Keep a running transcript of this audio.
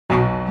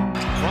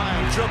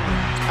dribbling.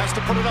 Has to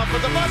put it up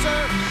with the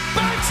buzzer.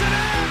 Banks it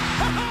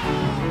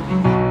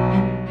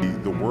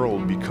in! The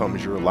world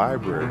becomes your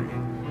library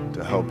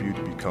to help you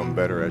to become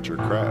better at your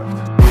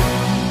craft.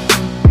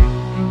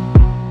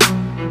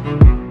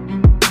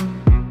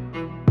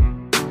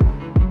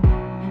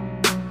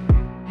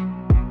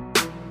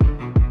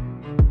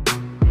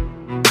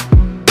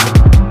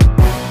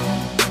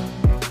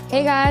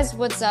 Hey guys,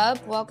 what's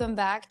up? Welcome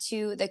back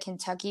to the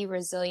Kentucky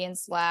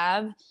Resilience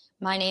Lab.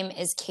 My name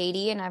is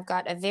Katie, and I've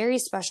got a very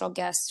special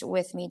guest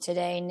with me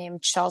today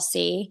named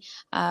Chelsea.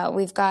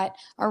 We've got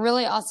a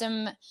really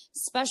awesome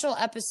special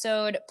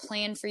episode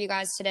planned for you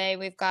guys today.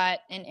 We've got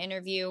an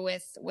interview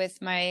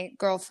with my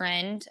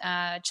girlfriend.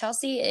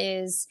 Chelsea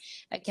is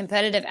a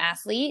competitive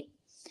athlete.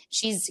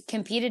 She's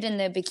competed in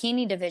the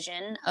bikini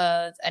division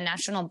of a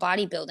national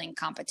bodybuilding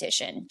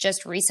competition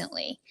just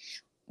recently,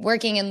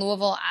 working in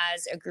Louisville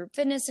as a group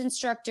fitness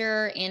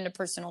instructor and a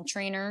personal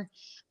trainer.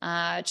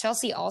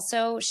 Chelsea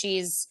also,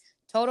 she's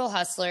total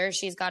hustler.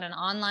 She's got an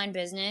online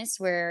business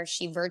where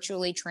she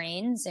virtually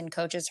trains and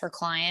coaches her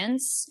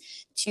clients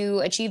to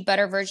achieve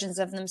better versions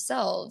of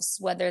themselves,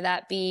 whether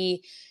that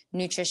be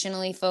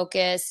nutritionally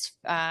focused,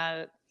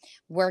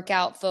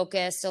 workout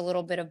focused, a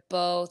little bit of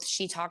both.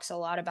 She talks a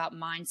lot about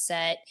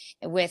mindset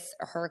with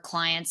her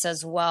clients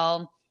as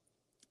well.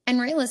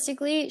 And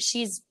realistically,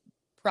 she's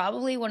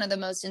probably one of the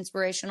most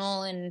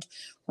inspirational and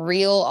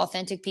real,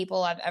 authentic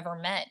people I've ever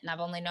met. And I've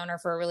only known her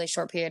for a really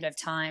short period of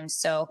time.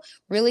 So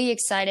really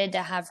excited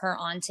to have her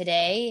on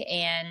today,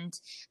 and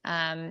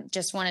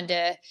just wanted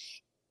to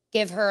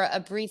give her a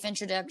brief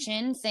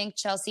introduction. Thank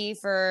Chelsea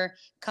for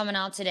coming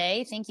out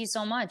today. Thank you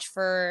so much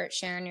for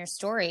sharing your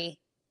story.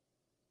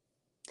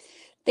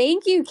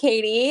 Thank you,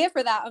 Katie,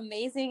 for that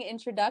amazing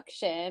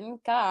introduction.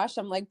 Gosh,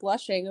 I'm like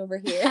blushing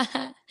over here.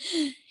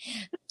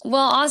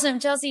 Well, awesome.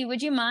 Chelsea,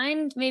 would you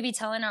mind maybe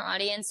telling our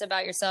audience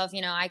about yourself?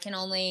 You know, I can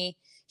only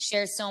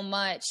share so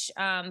much,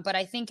 but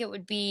I think it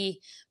would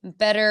be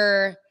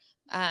better,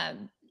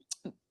 it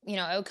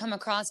would come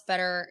across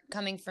better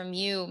coming from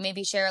you.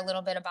 Maybe share a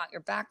little bit about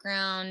your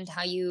background,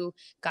 how you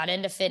got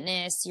into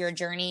fitness, your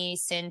journey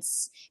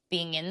since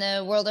being in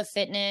the world of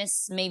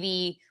fitness,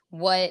 maybe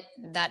what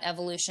that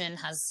evolution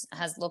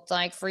has looked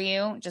like for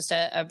you. Just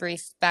a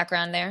brief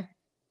background there.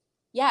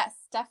 Yes,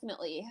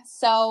 definitely.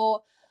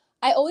 So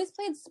I always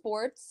played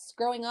sports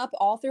growing up,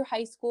 all through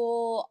high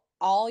school,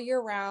 all year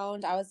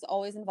round. I was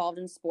always involved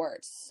in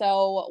sports.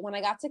 So when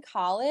I got to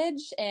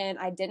college and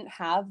I didn't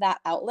have that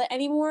outlet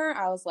anymore,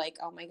 I was like,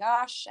 oh my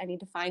gosh, I need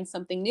to find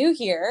something new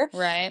here.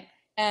 Right.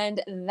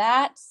 And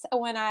that's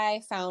when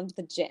I found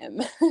the gym.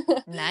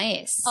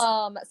 Nice.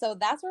 So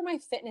that's where my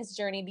fitness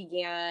journey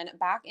began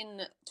back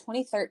in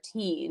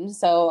 2013.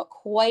 So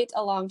quite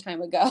a long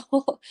time ago.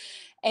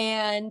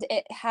 And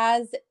it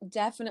has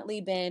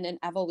definitely been an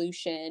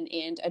evolution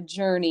and a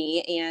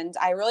journey. And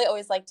I really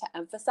always like to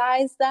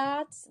emphasize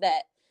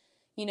that,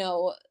 you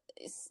know,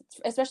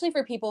 especially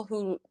for people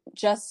who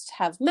just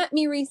have met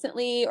me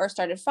recently or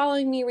started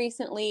following me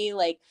recently,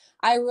 like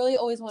I really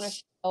always want to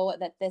show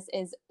that this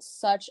is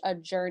such a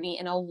journey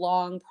and a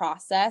long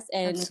process.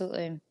 And,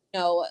 absolutely,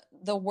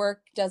 the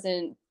work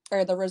doesn't,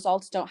 or the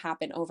results don't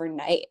happen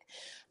overnight.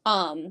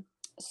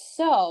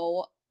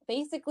 So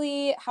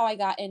basically how I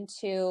got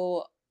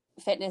into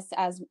fitness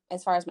as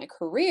far as my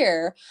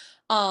career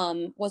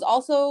was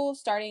also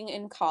starting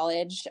in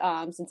college.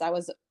 Since I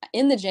was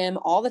in the gym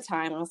all the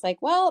time, I was like,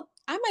 well,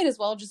 I might as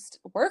well just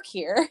work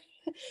here.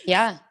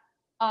 Yeah.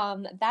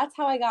 That's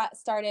how I got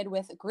started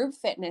with group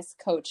fitness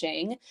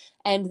coaching.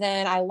 And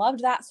then I loved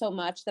that so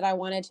much that I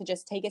wanted to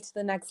just take it to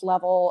the next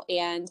level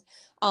and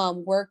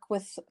work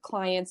with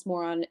clients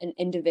more on an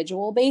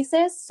individual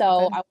basis.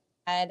 So I went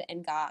ahead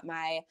and got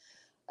my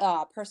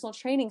personal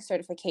training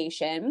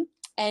certification.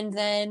 And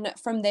then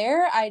from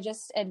there, I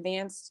just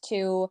advanced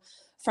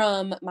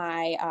from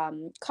my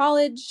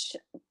college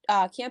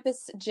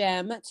campus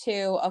gym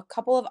to a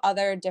couple of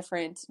other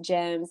different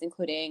gyms,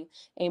 including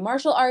a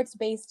martial arts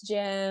based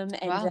gym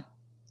and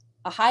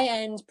a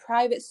high-end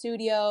private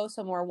studio,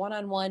 so more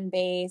one-on-one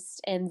based.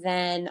 And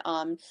then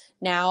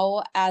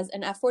now as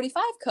an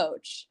F45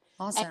 coach.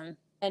 Awesome.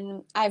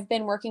 And I've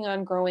been working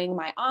on growing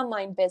my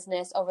online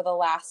business over the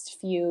last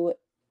few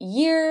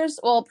years.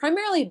 Well,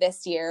 primarily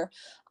this year.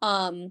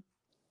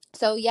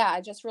 So yeah,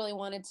 I just really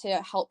wanted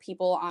to help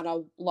people on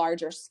a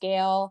larger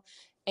scale.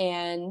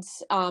 And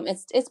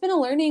it's been a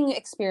learning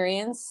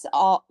experience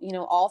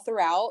all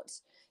throughout.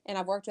 And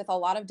I've worked with a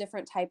lot of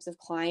different types of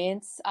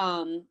clients.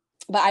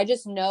 But I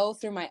just know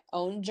through my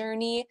own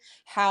journey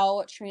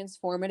how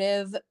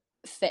transformative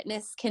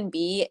fitness can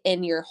be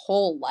in your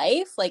whole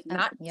life. Like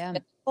not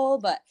physical,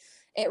 but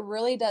it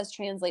really does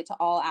translate to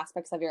all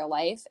aspects of your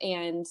life.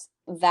 And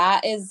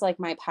that is like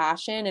my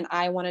passion. And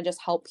I want to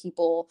just help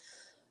people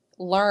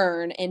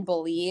learn and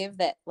believe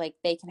that like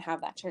they can have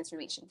that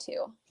transformation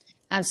too.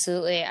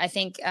 Absolutely. I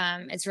think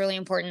it's really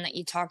important that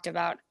you talked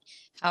about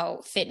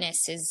how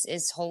fitness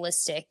is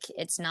holistic.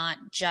 It's not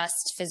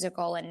just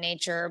physical in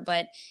nature,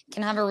 but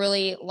can have a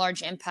really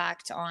large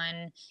impact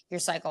on your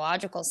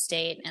psychological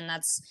state. And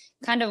that's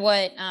kind of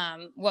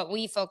what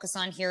we focus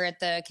on here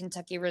at the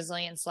Kentucky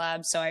Resilience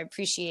Lab. So I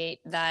appreciate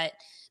that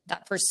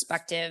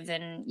perspective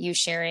and you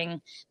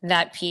sharing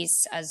that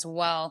piece as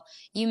well.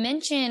 You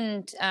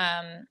mentioned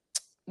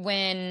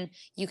when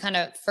you kind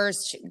of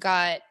first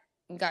got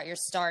your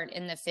start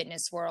in the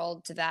fitness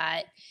world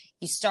that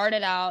you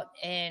started out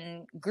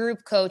in group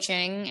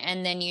coaching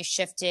and then you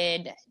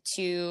shifted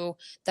to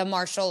the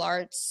martial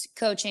arts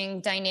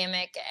coaching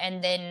dynamic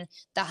and then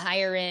the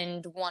higher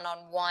end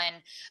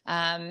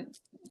one-on-one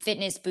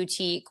fitness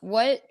boutique.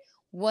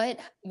 What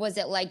was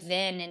it like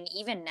then and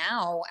even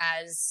now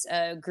as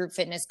a group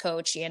fitness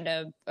coach and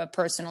a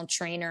personal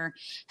trainer?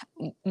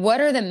 What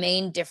are the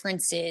main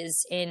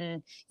differences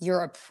in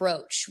your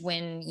approach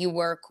when you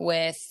work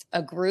with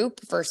a group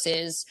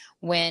versus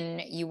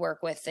when you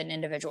work with an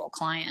individual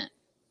client?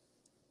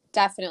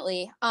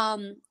 Definitely.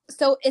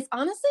 So it's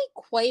honestly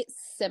quite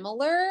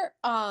similar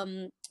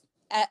from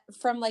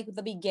like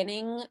the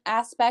beginning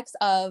aspects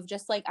of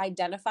just like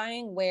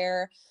identifying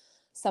where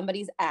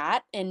somebody's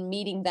at and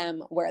meeting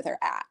them where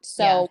they're at.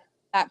 So Yeah.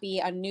 that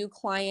be a new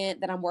client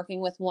that I'm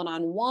working with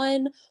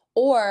one-on-one,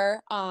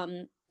 or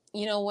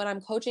when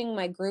I'm coaching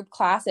my group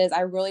classes,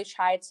 I really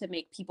try to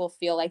make people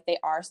feel like they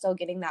are still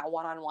getting that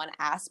one-on-one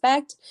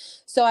aspect.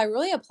 So I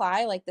really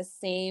apply like the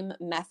same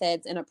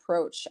methods and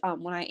approach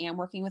when I am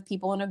working with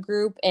people in a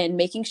group, and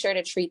making sure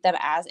to treat them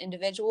as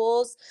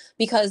individuals,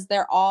 because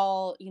they're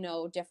all,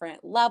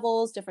 different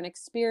levels, different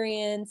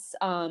experience,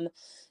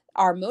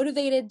 are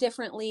motivated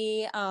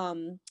differently.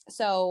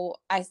 So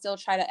I still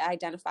try to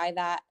identify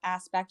that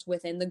aspect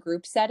within the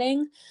group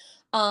setting.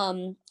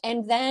 And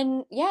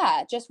then,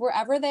 just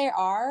wherever they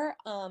are,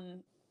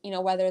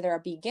 whether they're a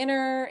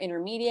beginner,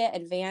 intermediate,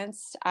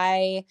 advanced,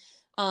 I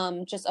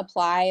just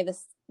apply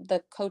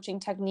the coaching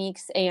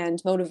techniques and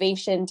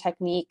motivation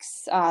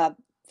techniques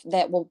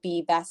that will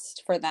be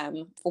best for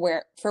them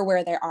for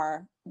where they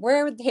are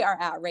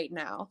at right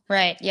now.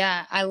 Right.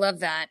 Yeah. I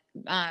love that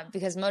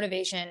because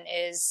motivation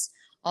is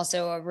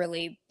also a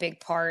really big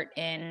part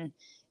in,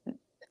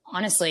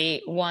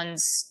 honestly,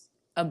 one's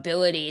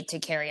ability to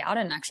carry out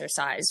an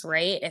exercise,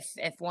 right?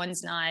 If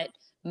one's not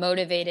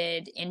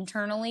motivated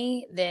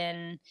internally,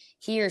 then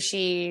he or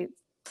she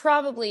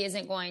probably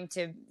isn't going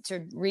to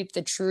reap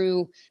the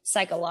true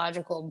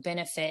psychological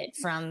benefit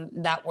from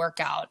that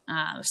workout.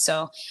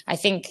 So I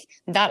think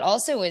that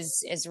also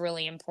is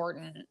really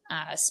important,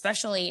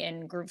 especially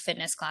in group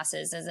fitness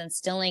classes, is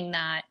instilling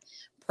that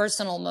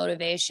personal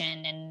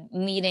motivation and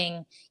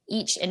meeting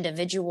each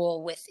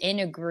individual within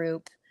a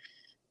group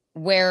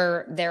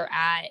where they're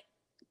at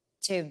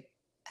to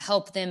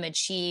help them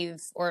achieve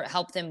or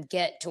help them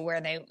get to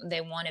where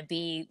they want to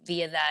be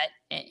via that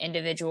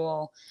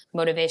individual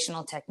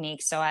motivational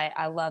technique. So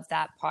I love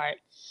that part.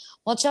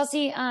 Well,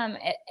 Chelsea,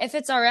 if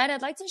it's all right,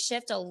 I'd like to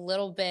shift a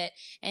little bit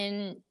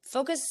and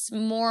focus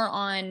more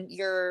on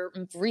your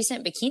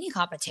recent bikini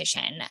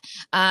competition.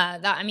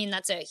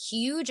 That's a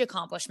huge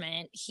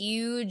accomplishment,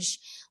 huge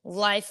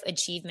life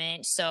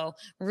achievement. So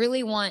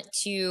really want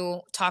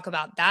to talk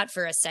about that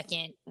for a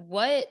second.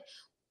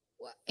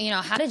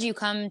 How did you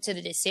come to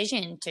the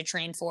decision to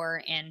train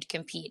for and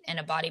compete in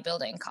a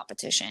bodybuilding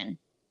competition?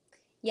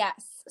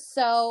 Yes.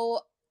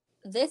 So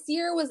this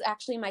year was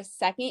actually my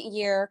second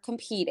year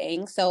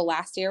competing. So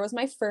last year was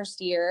my first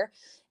year.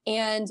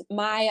 And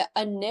my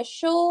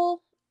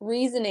initial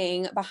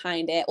reasoning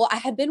behind it, well, I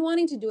had been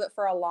wanting to do it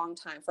for a long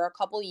time, for a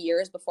couple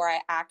years, before I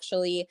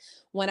actually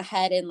went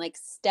ahead and like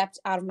stepped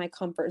out of my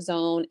comfort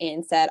zone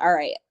and said, all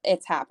right,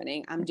 it's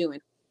happening. I'm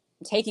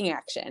taking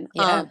action.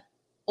 Yeah.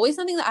 Always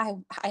something that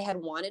I had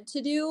wanted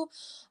to do,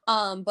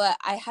 but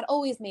I had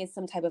always made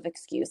some type of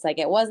excuse, like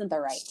it wasn't the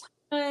right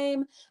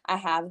time. I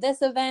have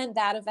this event,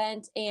 that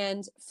event,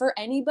 and for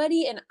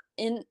anybody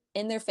in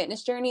their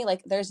fitness journey,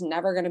 like there's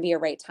never going to be a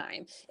right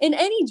time in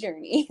any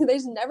journey.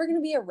 There's never going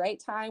to be a right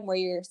time where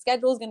your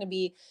schedule is going to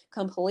be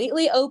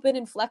completely open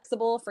and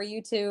flexible for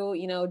you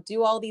to,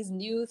 do all these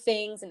new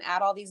things and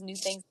add all these new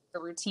things to the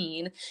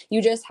routine.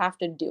 You just have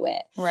to do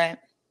it. Right.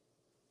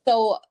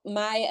 So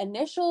my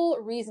initial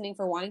reasoning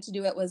for wanting to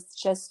do it was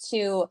just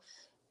to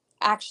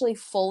actually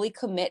fully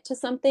commit to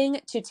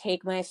something to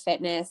take my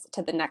fitness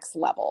to the next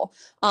level.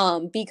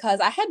 Because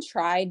I had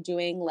tried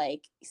doing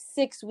like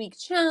 6-week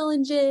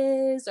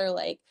challenges or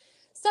like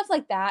stuff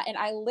like that, and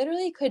I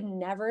literally could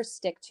never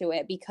stick to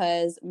it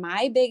because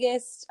my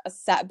biggest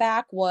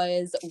setback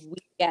was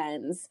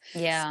weekends.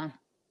 Yeah.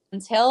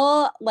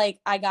 Until like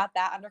I got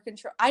that under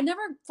control. I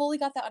never fully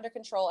got that under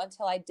control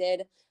until I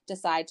did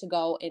decide to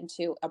go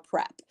into a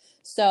prep.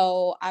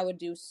 So I would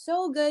do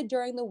so good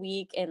during the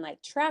week and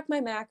like track my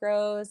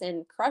macros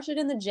and crush it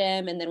in the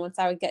gym. And then once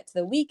I would get to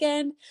the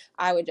weekend,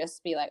 I would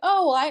just be like,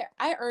 oh, well,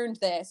 I earned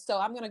this. So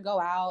I'm going to go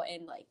out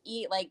and like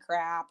eat like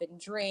crap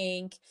and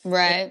drink.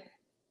 Right. And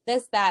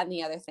this, that, and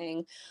the other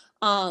thing.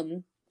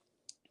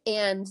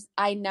 And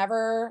I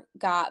never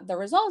got the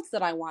results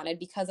that I wanted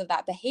because of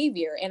that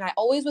behavior. And I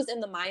always was in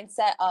the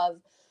mindset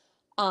of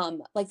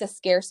like the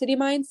scarcity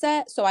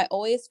mindset. So I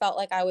always felt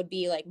like I would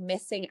be like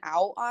missing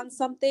out on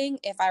something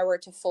if I were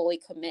to fully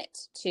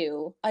commit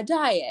to a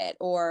diet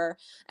or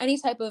any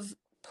type of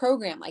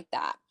program like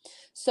that.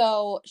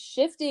 So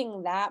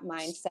shifting that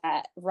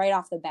mindset right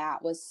off the bat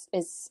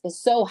is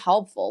so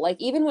helpful. Like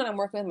even when I'm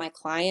working with my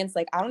clients,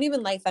 like I don't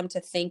even like them to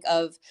think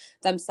of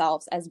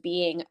themselves as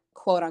being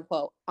quote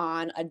unquote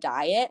on a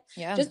diet,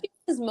 Yeah. just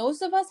because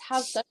most of us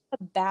have such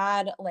a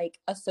bad like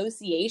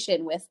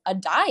association with a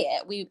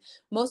diet.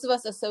 Most of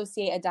us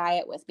associate a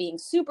diet with being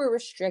super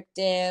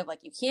restrictive, like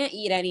you can't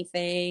eat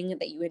anything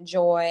that you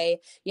enjoy,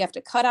 you have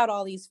to cut out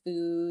all these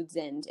foods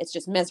and it's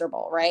just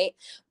miserable, right?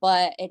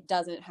 But it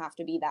doesn't have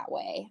to be that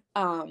way.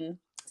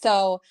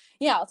 So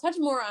yeah, I'll touch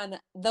more on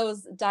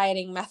those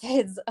dieting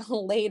methods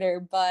later,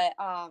 but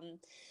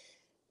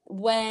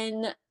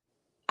when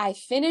I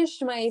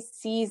finished my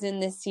season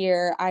this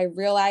year, I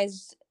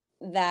realized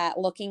that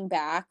looking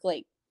back,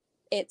 like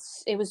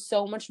it was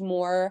so much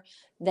more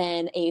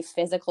than a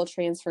physical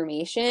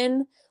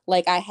transformation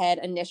like I had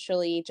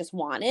initially just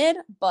wanted,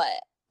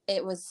 but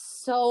it was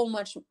so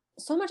much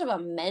of a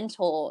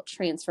mental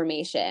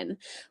transformation.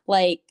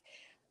 Like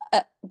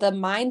the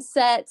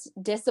mindset,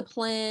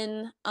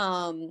 discipline,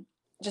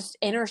 just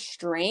inner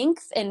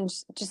strength, and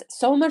just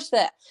so much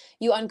that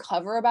you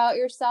uncover about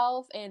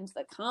yourself and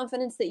the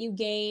confidence that you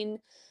gain.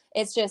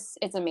 It's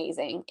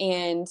amazing.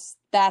 And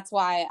that's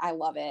why I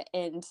love it.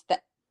 And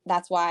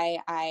that's why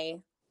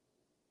I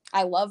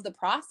love the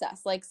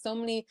process. Like so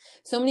many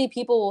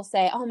people will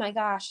say, oh my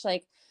gosh,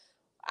 like,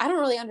 I don't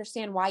really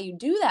understand why you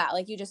do that.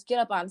 Like you just get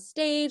up on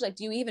stage, like,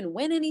 do you even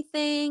win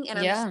anything?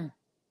 And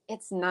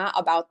it's not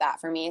about that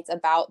for me. It's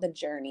about the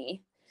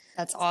journey.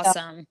 That's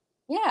awesome. So,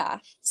 yeah.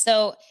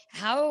 So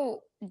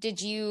how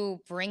did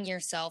you bring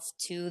yourself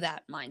to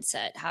that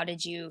mindset? How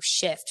did you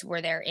shift?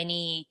 Were there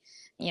any,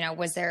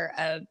 was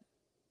there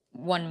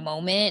one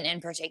moment in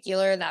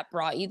particular that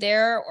brought you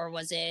there? Or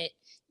was it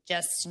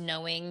just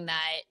knowing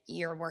that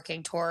you're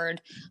working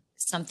toward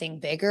something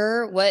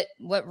bigger? What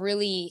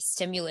really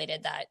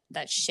stimulated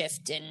that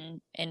shift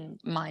in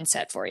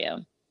mindset for you?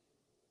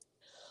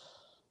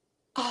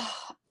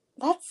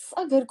 That's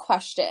a good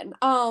question.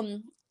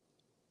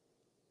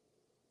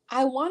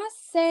 I want to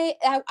say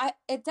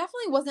it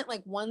definitely wasn't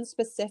like one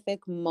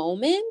specific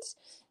moment.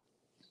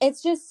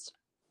 It's just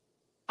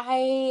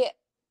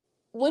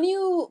when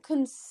you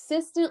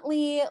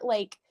consistently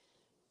like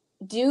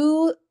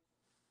do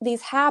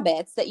these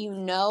habits that you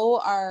know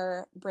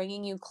are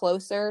bringing you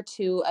closer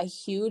to a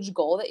huge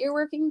goal that you're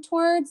working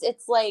towards,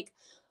 it's like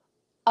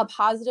a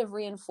positive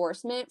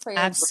reinforcement for your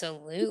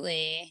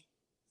Absolutely. brain.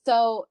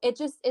 So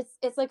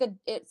it's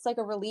like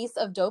a release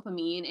of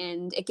dopamine,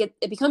 and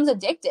it becomes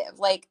addictive.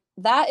 Like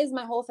that is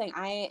my whole thing.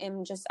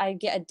 I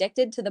get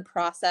addicted to the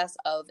process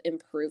of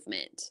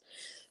improvement.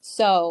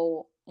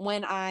 So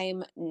when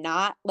I'm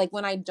not like,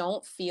 when I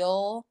don't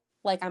feel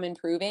like I'm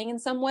improving in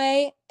some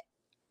way,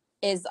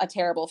 is a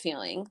terrible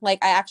feeling.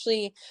 Like I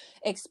actually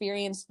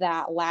experienced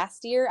that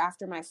last year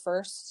after my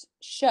first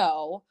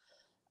show,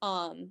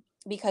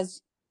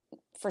 because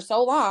for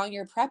so long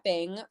you're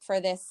prepping for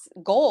this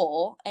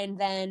goal and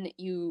then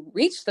you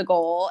reach the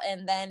goal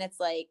and then it's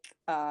like,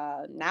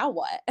 now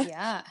what?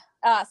 Yeah.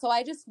 So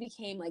I just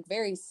became like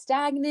very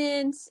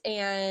stagnant,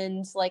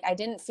 and like I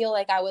didn't feel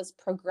like I was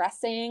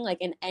progressing like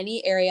in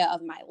any area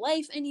of my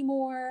life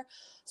anymore.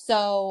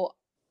 So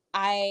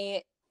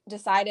I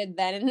decided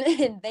then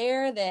and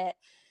there that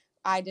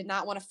I did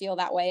not want to feel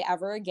that way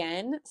ever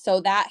again.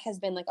 So that has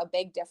been like a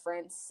big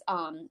difference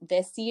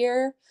this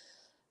year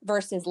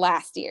versus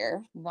last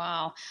year.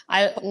 Wow.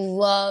 I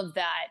love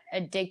that.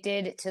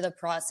 Addicted to the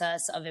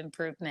process of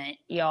improvement,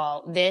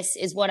 y'all. This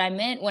is what I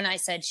meant when I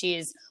said she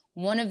is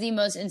one of the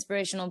most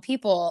inspirational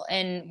people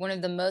and one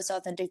of the most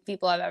authentic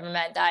people I've ever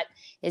met. That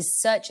is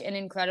such an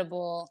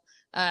incredible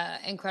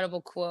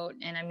quote.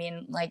 And I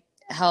mean, like,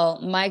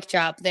 hell, mic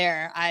drop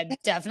there. I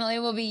definitely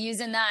will be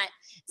using that,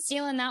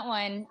 stealing that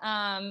one.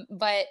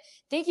 But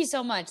thank you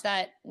so much.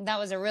 That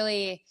was a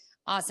really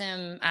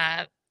awesome,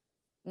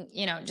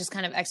 just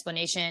kind of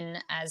explanation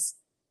as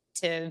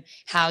to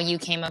how you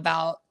came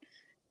about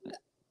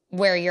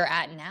where you're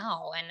at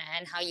now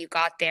and how you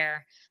got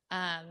there.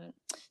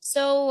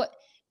 So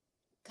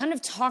kind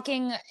of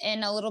talking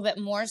in a little bit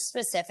more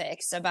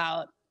specifics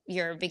about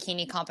your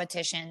bikini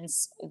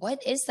competitions,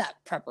 what is that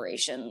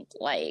preparation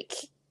like?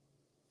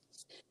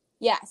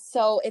 Yeah,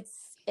 so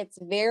it's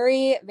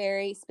very,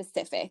 very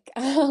specific.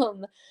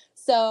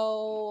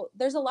 So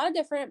there's a lot of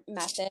different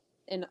methods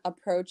and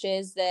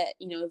approaches that,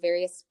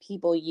 various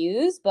people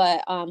use.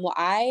 But what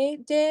I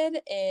did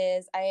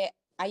is I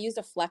used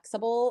a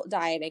flexible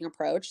dieting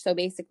approach. So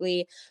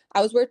basically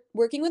I was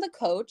working with a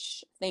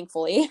coach,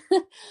 thankfully.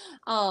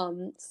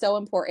 So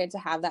important to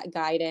have that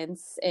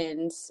guidance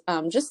and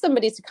just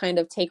somebody to kind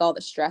of take all the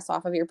stress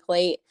off of your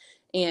plate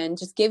and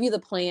just give you the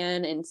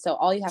plan. And so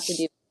all you have to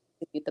do is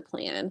execute the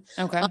plan.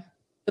 Okay.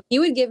 He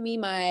would give me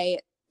my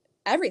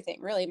everything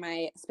really,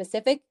 my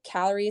specific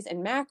calories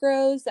and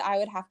macros that I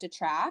would have to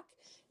track,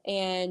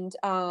 and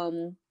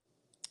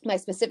my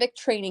specific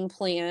training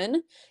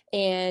plan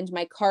and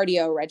my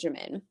cardio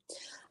regimen.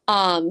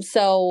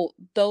 So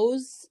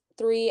those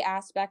three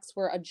aspects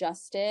were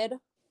adjusted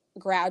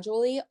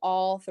gradually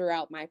all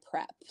throughout my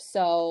prep.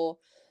 So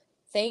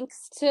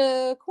thanks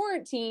to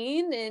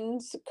quarantine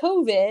and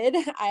COVID,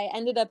 I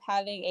ended up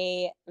having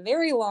a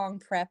very long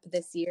prep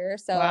this year.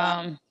 So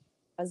Wow.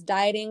 I was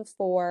dieting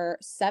for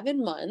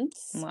 7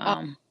 months.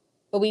 Wow.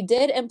 But we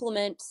did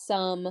implement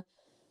some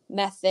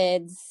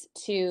methods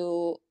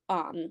to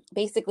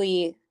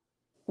basically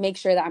make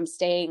sure that I'm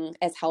staying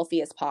as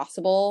healthy as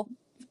possible,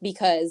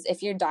 because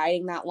if you're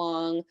dieting that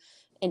long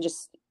and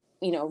just,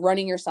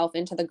 running yourself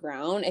into the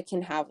ground, it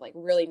can have like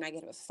really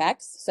negative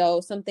effects.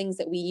 So some things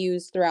that we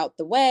used throughout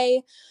the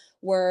way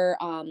were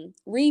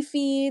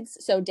refeeds,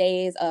 so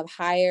days of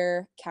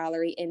higher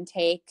calorie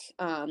intake,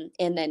 and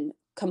then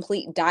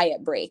complete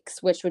diet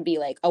breaks, which would be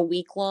like a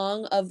week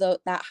long of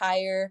that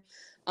higher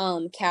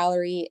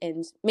calorie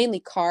and mainly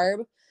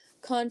carb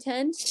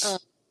content.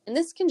 And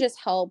this can just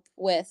help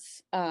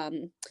with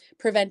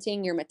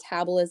preventing your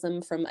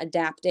metabolism from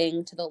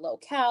adapting to the low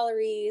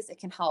calories. It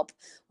can help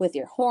with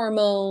your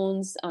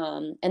hormones.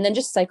 And then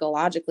just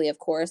psychologically, of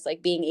course,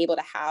 like being able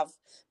to have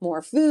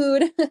more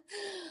food.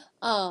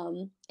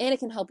 And it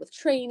can help with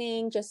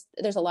training. Just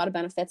there's a lot of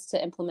benefits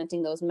to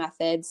implementing those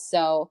methods.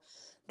 So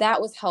that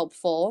was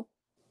helpful.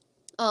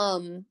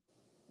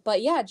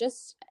 But yeah,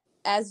 just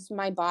as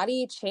my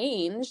body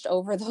changed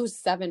over those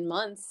 7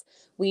 months,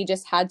 we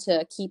just had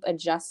to keep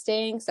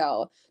adjusting.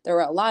 So there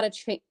were a lot of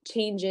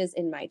changes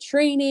in my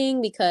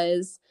training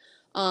because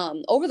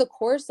over the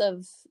course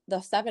of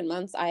the 7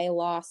 months, I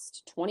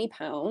lost 20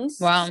 pounds.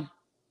 Wow.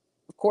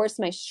 Of course,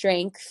 my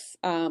strength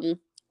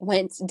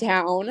went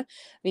down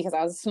because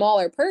I was a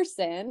smaller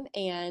person.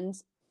 And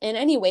in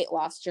any weight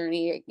loss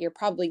journey, you're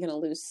probably going to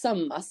lose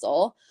some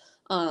muscle.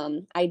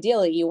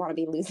 Ideally, you want to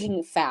be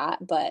losing fat,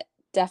 but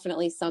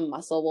definitely some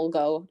muscle will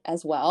go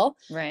as well.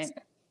 Right. So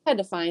I had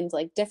to find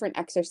like different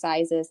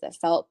exercises that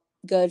felt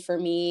good for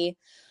me.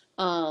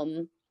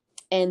 And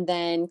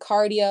then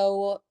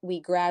cardio, we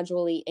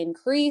gradually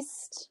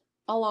increased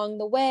along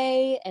the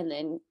way, and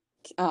then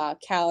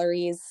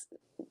calories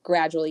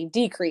gradually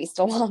decreased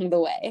along the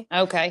way.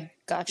 Okay.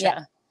 Gotcha.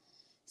 Yeah.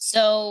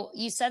 So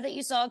you said that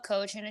you saw a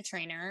coach and a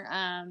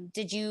trainer.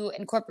 Did you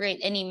incorporate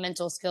any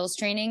mental skills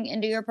training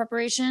into your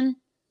preparation?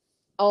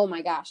 Oh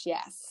my gosh,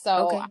 yes.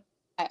 So Okay.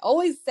 I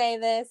always say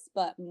this,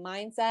 but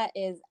mindset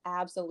is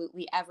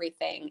absolutely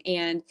everything.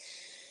 And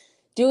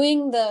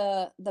doing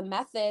the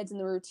methods and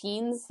the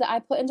routines that I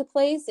put into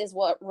place is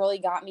what really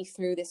got me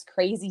through this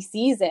crazy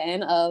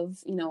season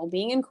of,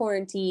 being in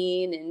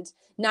quarantine and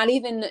not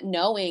even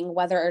knowing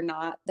whether or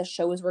not the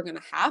shows were going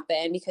to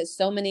happen because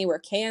so many were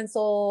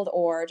canceled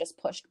or just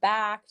pushed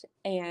back.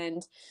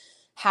 And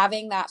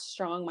having that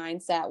strong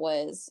mindset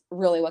was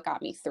really what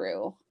got me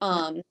through.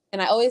 And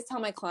I always tell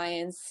my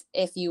clients,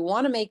 if you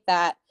want to make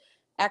that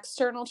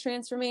external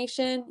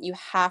transformation, you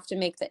have to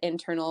make the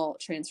internal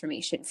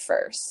transformation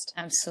first.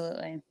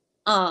 Absolutely.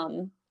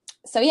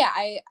 So yeah,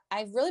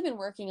 I've really been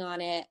working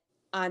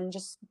on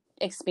just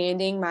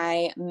expanding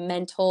my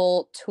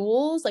mental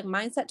tools, like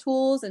mindset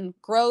tools and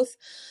growth.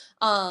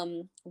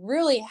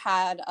 Really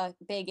had a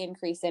big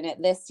increase in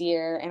it this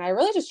year, and I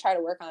really just try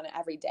to work on it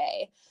every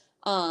day.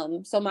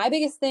 So my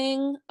biggest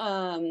thing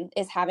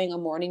is having a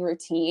morning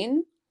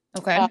routine.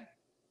 Okay. To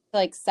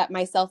like set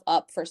myself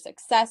up for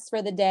success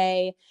for the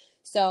day.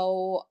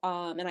 So,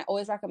 and I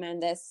always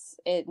recommend this,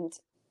 and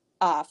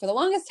for the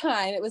longest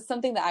time, it was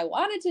something that I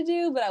wanted to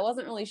do, but I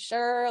wasn't really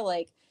sure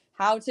like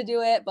how to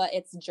do it, but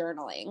it's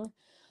journaling.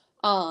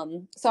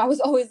 So I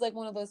was always like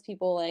one of those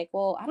people like,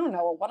 well, I don't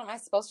know, what am I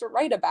supposed to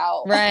write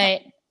about?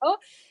 Right.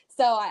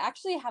 So I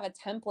actually have a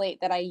template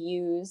that I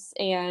use,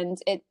 and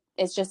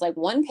it's just like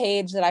one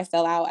page that I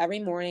fill out every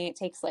morning. It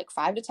takes like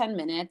 5 to 10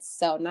 minutes.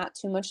 So not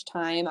too much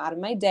time out of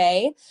my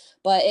day,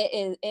 but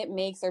it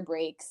makes or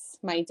breaks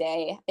my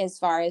day as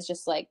far as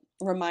just like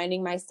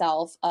reminding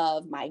myself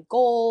of my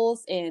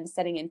goals and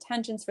setting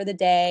intentions for the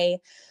day.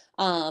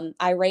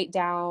 I write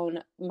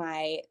down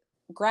my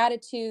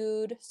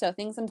gratitude. So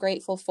things I'm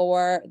grateful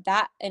for.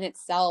 That in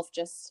itself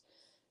just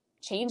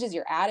changes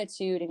your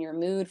attitude and your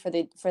mood for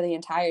the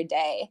entire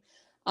day.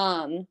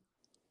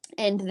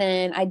 And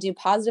then I do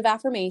positive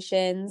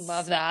affirmations.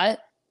 Love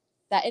that.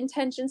 Set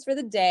intentions for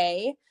the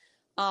day.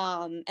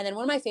 And then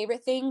one of my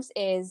favorite things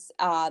is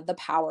the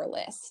power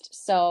list.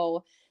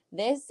 So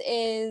this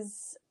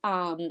is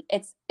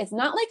it's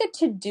not like a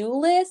to-do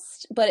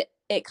list, but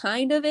it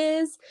kind of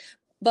is.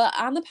 But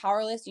on the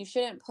power list, you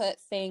shouldn't put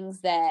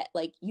things that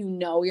like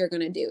you're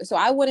gonna do. So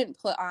I wouldn't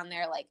put on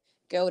there like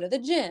go to the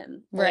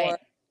gym or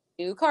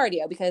do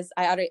cardio, because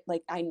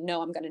I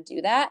know I'm going to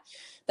do that.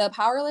 The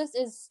power list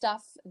is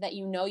stuff that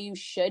you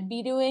should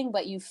be doing,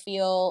 but you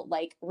feel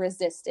like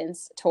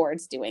resistance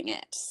towards doing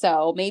it.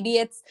 So maybe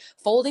it's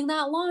folding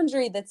that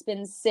laundry that's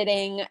been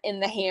sitting in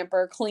the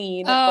hamper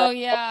clean. Oh,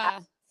 yeah.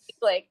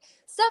 Like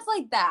stuff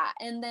like that.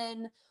 And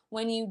then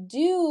when you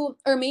do,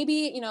 or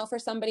maybe, for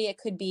somebody, it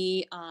could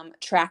be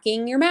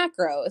tracking your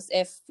macros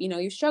if,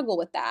 you struggle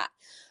with that.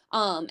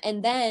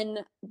 And then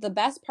the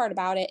best part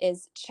about it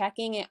is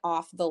checking it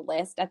off the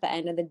list at the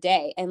end of the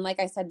day. And like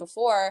I said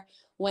before,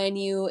 when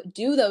you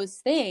do those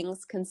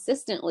things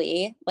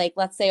consistently, like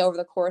let's say over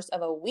the course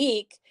of a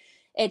week,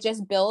 it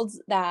just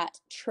builds that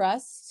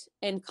trust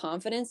and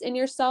confidence in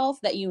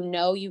yourself that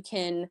you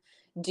can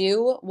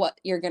do what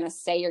you're going to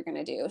say you're going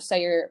to do. So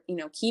you're,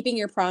 keeping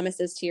your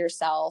promises to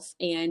yourself,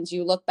 and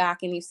you look back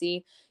and you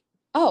see,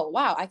 oh,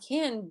 wow, I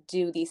can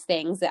do these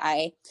things that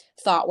I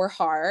thought were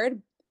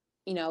hard,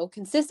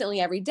 consistently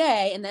every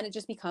day. And then it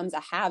just becomes a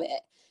habit.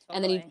 Totally.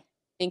 And then you don't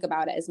think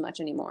about it as much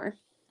anymore.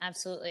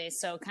 Absolutely.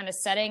 So kind of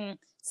setting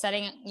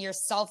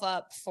yourself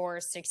up for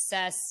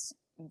success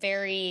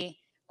very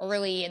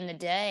early in the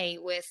day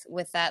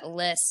with that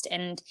list,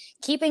 and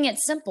keeping it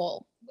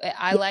simple.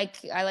 I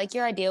like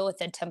your idea with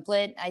the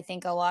template. I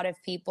think a lot of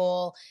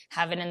people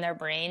have it in their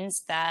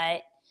brains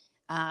that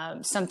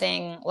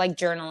something like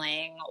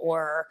journaling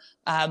or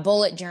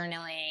bullet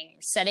journaling,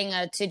 setting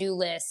a to-do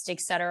list,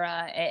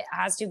 etc. It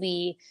has to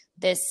be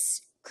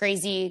this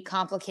crazy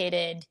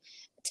complicated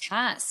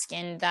task,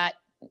 and that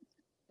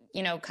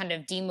kind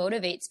of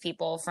demotivates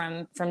people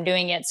from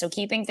doing it. So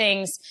keeping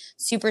things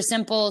super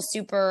simple,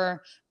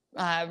 super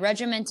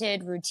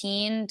regimented,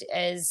 routine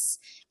is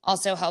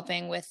also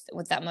helping with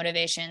that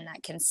motivation,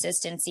 that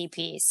consistency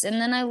piece. And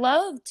then I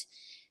loved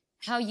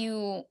how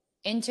you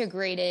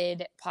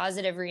integrated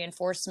positive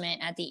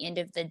reinforcement at the end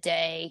of the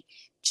day,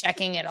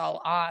 checking it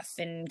all off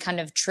and kind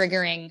of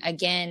triggering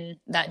again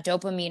that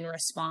dopamine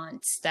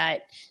response,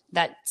 that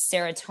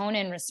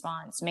serotonin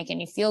response,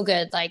 making you feel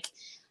good. Like,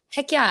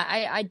 heck yeah,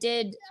 I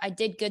did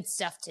good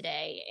stuff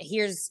today.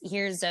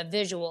 Here's a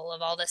visual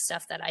of all the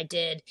stuff that I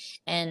did,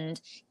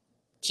 and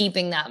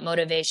keeping that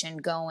motivation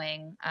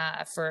going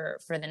for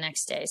the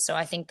next day. So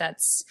I think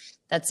that's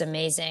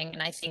amazing.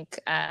 And I think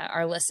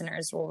our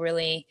listeners will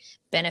really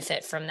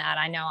benefit from that.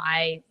 I know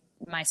I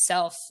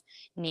myself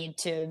need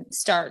to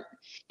start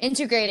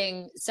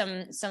integrating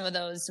some of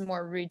those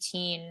more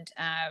routine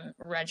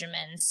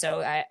regimens.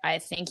 So I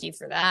thank you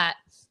for that.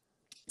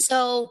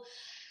 So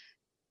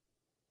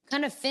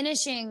kind of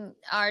finishing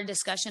our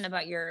discussion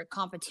about your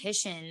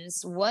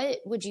competitions, what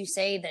would you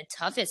say the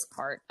toughest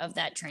part of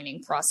that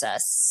training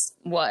process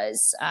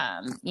was,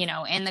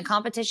 and the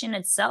competition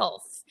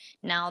itself,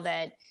 now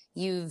that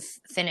you've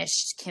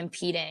finished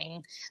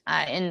competing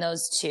in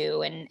those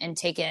two and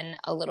taken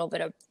a little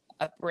bit of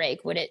a break?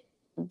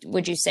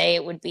 Would you say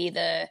it would be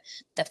the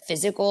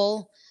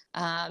physical,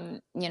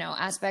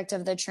 aspect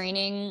of the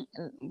training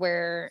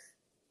where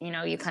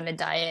you kind of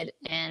diet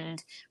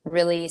and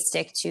really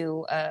stick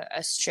to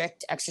a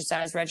strict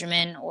exercise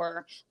regimen,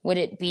 or would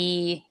it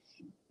be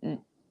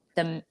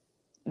the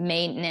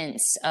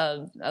maintenance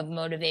of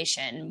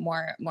motivation,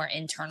 more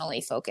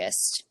internally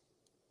focused?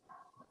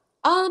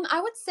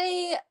 I would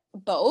say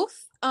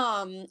both,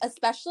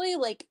 especially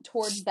like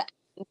towards the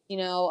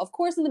end. Of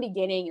course, in the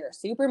beginning, you're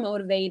super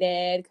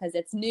motivated because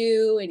it's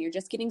new and you're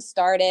just getting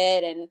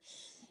started, and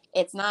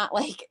it's not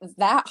like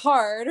that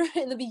hard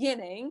in the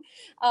beginning.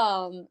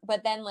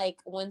 But then like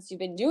once you've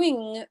been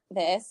doing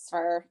this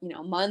for,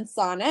 months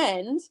on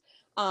end,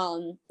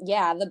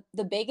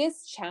 the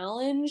biggest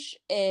challenge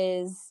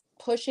is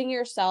pushing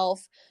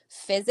yourself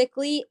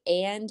physically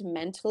and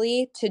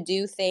mentally to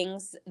do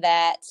things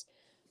that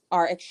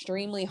are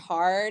extremely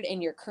hard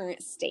in your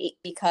current state,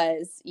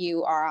 because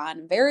you are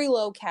on very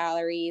low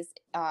calories.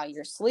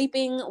 You're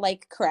sleeping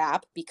like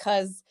crap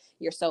because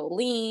you're so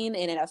lean,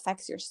 and it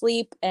affects your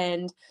sleep,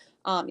 and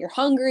you're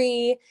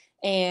hungry,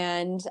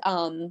 and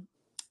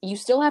you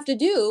still have to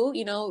do,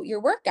 your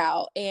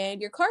workout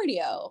and your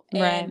cardio,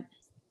 and Right.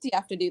 you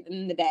have to do them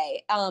in the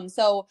day.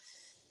 So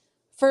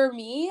for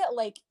me,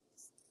 like,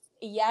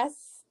 yes,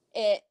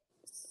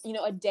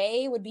 a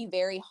day would be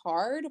very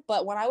hard,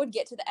 but when I would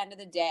get to the end of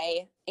the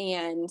day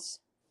and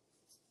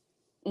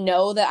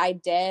know that I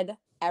did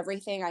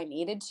everything I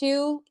needed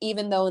to,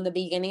 even though in the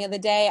beginning of the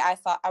day,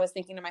 I was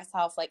thinking to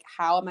myself, like,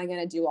 how am I going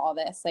to do all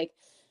this? Like,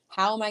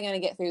 how am I going to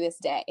get through this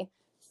day?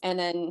 And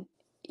then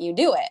you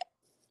do it.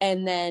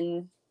 And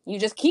then you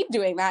just keep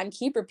doing that and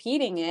keep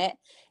repeating it.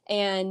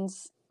 And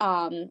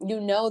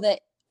that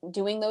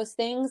doing those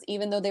things,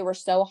 even though they were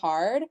so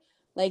hard,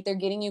 like, they're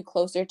getting you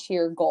closer to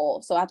your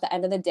goal. So at the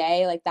end of the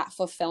day, like, that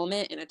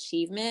fulfillment and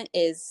achievement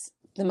is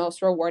the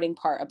most rewarding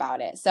part about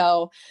it.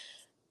 So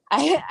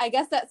I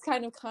guess that's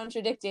kind of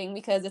contradicting,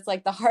 because it's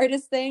like the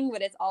hardest thing,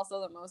 but it's also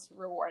the most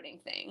rewarding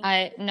thing.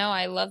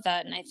 I love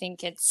that. And I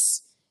think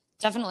it's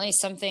definitely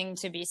something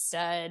to be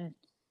said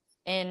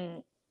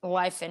in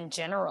life in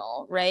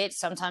general, right?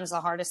 Sometimes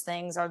the hardest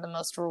things are the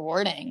most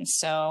rewarding.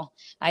 So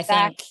I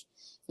think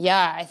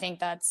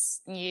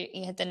that's, you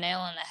hit the nail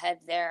on the head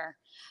there.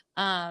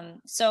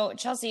 So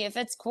Chelsea, if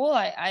it's cool,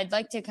 I'd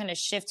like to kind of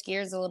shift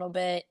gears a little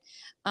bit,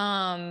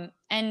 and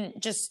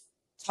just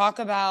talk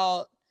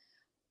about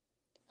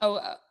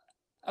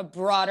a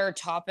broader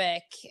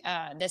topic,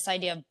 this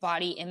idea of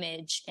body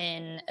image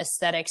in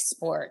aesthetic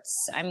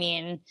sports. I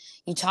mean,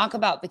 you talk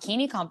about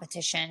bikini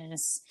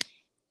competitions,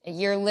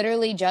 you're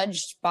literally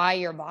judged by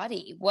your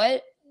body.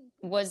 What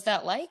was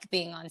that like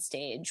being on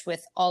stage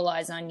with all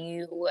eyes on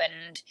you,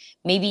 and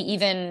maybe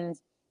even,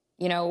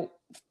 you know,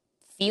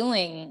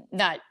 feeling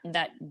that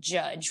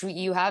judge?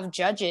 You have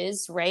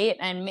judges, right?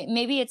 And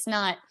maybe it's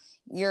not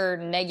your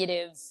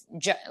negative,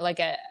 like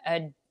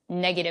a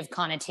negative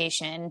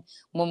connotation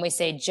when we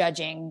say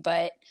judging,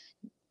 but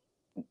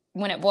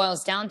when it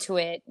boils down to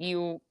it,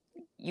 you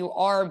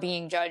are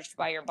being judged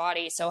by your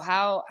body. So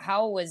how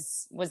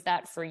was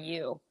that for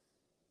you?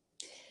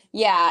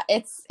 Yeah,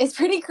 it's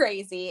pretty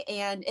crazy,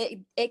 and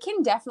it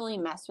can definitely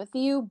mess with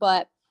you,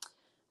 but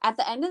at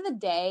the end of the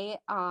day,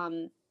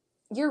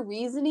 your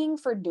reasoning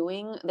for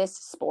doing this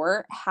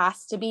sport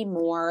has to be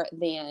more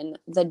than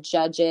the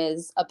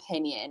judge's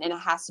opinion, and it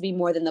has to be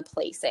more than the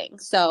placing.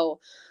 So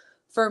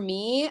for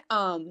me,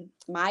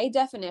 my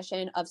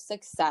definition of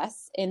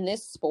success in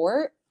this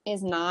sport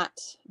is not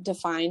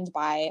defined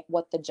by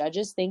what the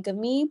judges think of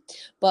me,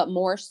 but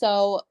more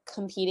so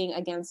competing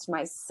against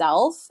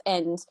myself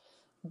and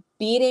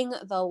beating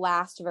the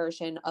last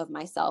version of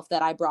myself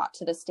that I brought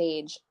to the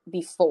stage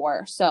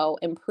before. So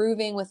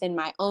improving within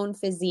my own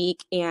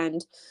physique,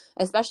 and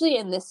especially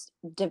in this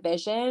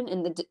division,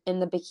 in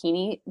the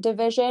bikini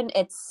division,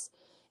 it's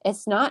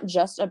not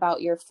just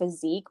about your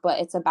physique, but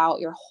it's about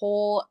your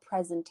whole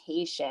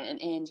presentation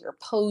and your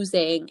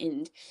posing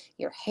and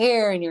your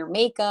hair and your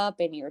makeup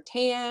and your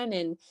tan.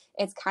 And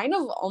it's kind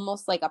of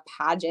almost like a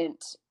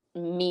pageant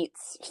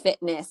meets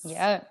fitness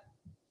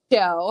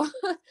show.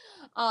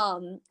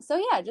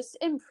 So yeah, just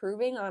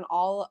improving on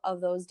all of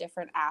those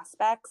different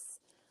aspects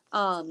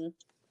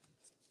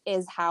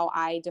is how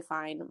I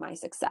define my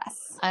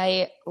success.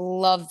 I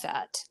love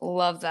that.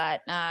 Love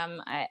that.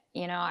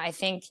 I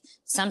think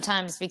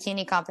sometimes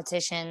bikini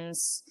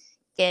competitions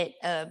get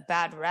a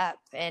bad rep,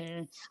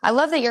 and I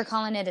love that you're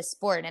calling it a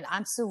sport. And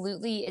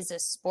absolutely is a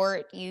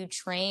sport. You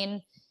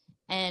train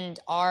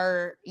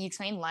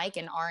like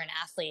and are an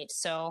athlete.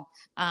 So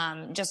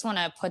just want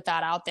to put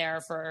that out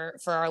there for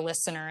our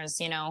listeners.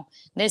 You know,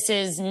 this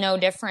is no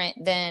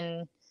different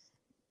than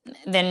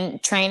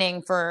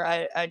training for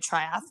a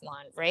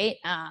triathlon, right?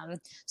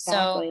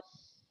 Exactly.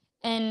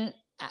 And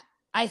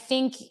I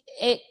think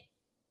it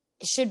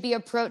should be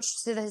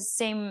approached to the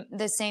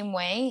same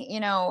way. You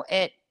know,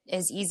 it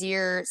is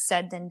easier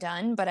said than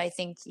done, but I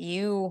think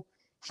you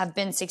have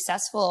been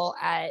successful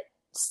at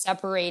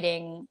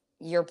separating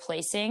your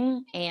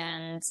placing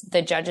and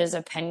the judge's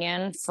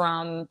opinion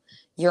from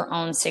your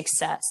own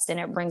success. And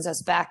it brings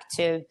us back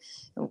to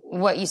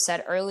what you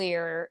said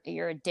earlier,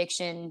 your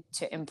addiction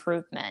to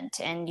improvement,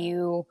 and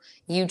you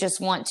just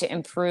want to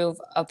improve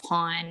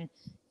upon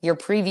your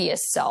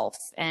previous self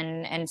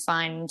and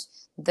find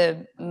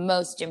the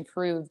most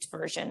improved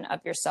version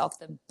of yourself,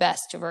 the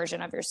best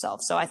version of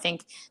yourself. So I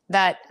think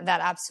that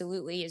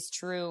absolutely is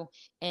true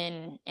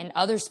in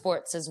other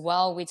sports as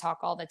well. We talk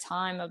all the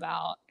time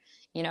about,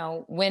 you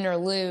know, win or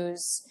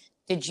lose,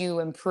 did you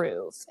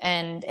improve?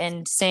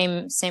 And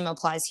same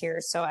applies here.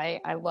 So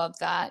I love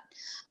that.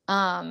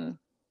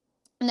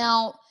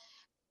 Now,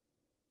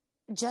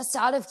 just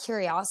out of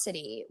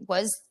curiosity,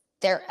 was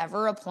there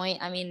ever a point?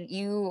 I mean,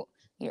 you're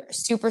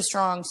super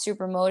strong,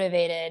 super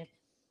motivated,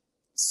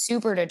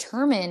 super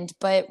determined,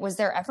 but was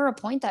there ever a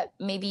point that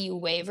maybe you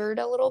wavered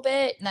a little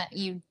bit, that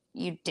you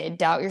did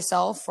doubt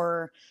yourself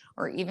or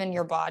even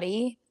your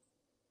body?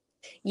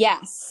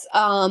 Yes,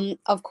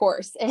 of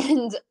course.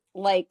 And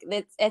like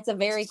it's a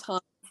very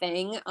common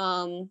thing,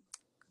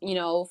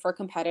 for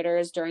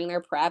competitors during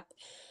their prep,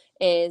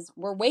 is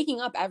we're waking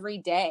up every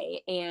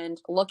day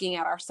and looking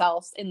at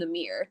ourselves in the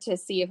mirror to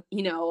see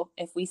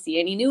if we see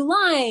any new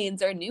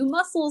lines or new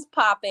muscles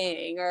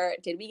popping, or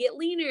did we get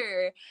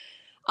leaner.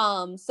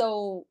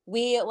 So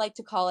we like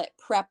to call it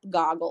prep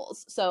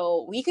goggles.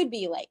 So we could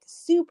be like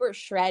super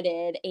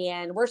shredded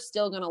and we're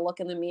still going to look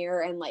in the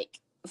mirror and like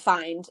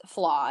find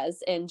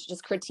flaws and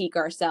just critique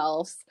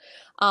ourselves.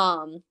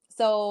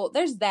 So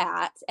there's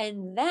that.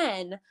 And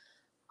then,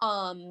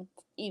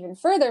 even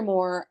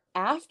furthermore,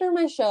 after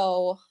my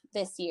show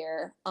this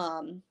year,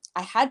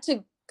 I had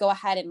to go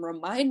ahead and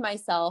remind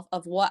myself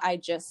of what I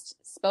just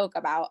spoke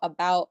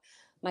about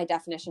my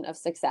definition of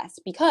success,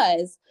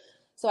 because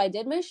so I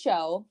did my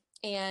show,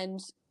 and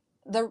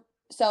the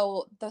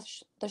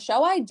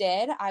show I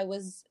did, I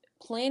was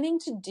planning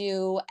to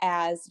do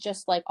as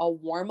just like a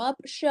warm-up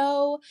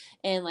show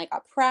and like a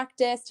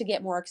practice to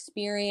get more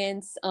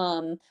experience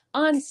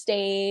on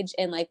stage,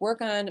 and like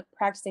work on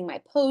practicing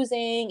my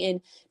posing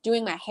and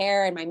doing my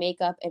hair and my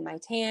makeup and my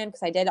tan,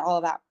 because I did all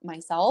of that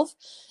myself.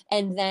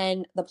 And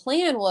then the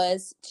plan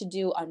was to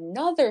do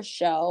another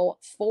show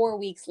 4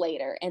 weeks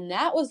later, and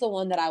that was the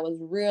one that I was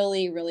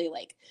really, really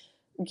like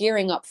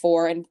gearing up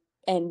for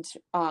and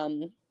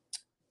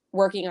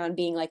working on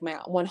being like my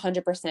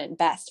 100%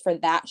 best for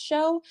that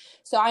show.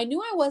 So I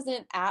knew I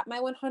wasn't at my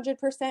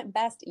 100%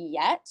 best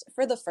yet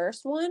for the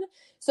first one.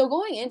 So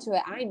going into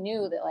it, I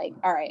knew that like,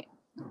 all right,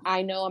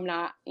 I know I'm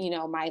not,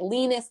 my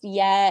leanest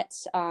yet.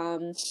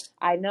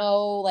 I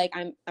know like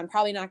I'm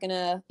probably not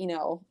gonna,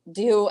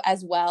 do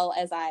as well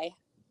as I,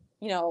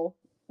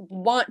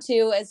 want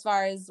to as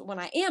far as when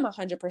I am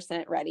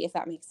 100% ready, if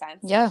that makes sense.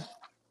 Yeah.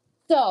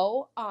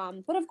 So,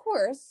 but of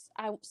course,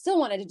 I still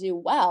wanted to do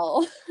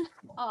well.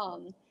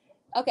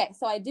 Okay,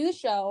 so I do the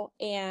show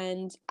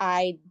and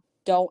I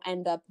don't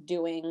end up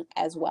doing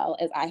as well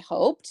as I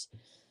hoped.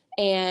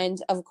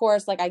 And of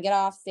course, like I get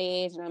off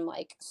stage and I'm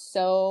like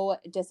so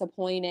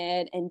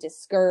disappointed and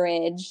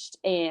discouraged.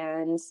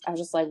 And I was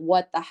just like,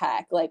 what the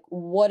heck? Like,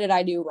 what did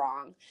I do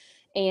wrong?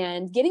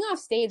 And getting off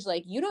stage,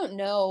 like you don't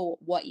know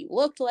what you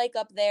looked like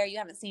up there. You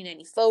haven't seen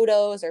any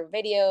photos or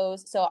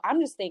videos. So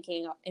I'm just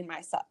thinking in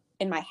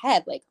my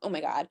head, like, oh my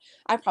God,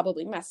 I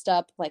probably messed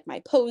up like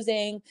my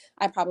posing.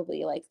 I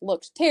probably like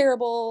looked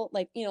terrible,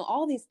 like,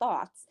 all these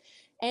thoughts.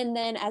 And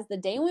then as the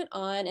day went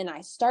on and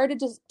I started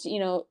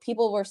to,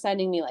 people were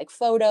sending me like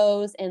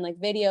photos and like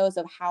videos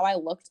of how I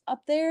looked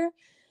up there.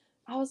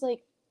 I was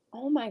like,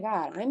 oh my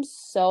God, I'm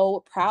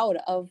so proud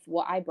of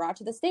what I brought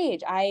to the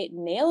stage. I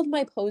nailed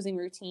my posing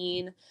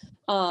routine.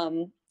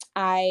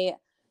 I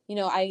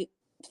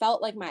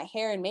felt like my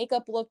hair and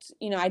makeup looked,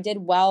 I did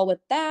well with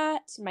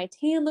that. My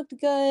tan looked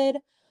good.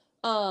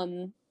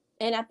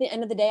 And at the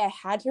end of the day, I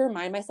had to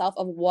remind myself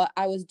of what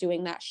I was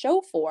doing that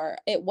show for.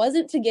 It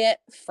wasn't to get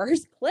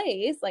first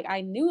place. Like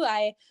I knew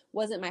I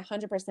wasn't my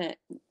 100%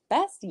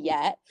 best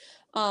yet.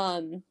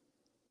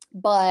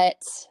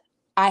 But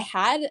I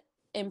had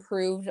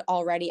improved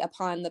already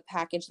upon the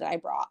package that I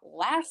brought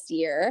last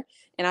year.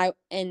 And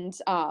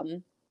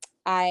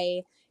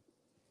I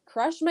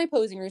crushed my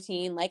posing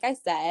routine. Like I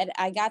said,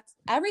 I got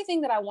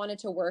everything that I wanted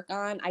to work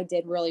on. I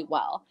did really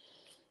well.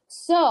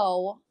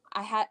 So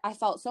I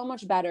felt so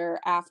much better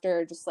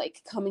after just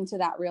like coming to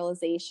that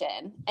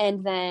realization.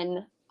 And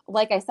then,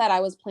 like I said, I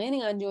was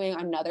planning on doing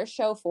another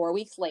show 4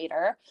 weeks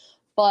later,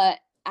 but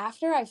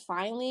after I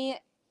finally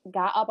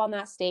got up on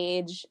that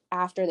stage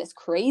after this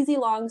crazy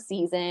long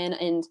season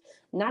and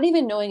not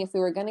even knowing if we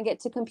were going to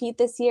get to compete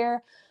this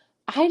year,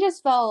 I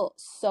just felt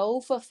so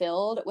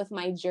fulfilled with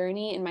my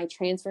journey and my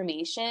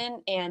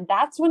transformation. And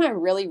that's when I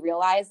really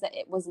realized that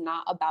it was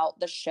not about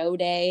the show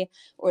day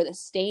or the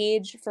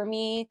stage for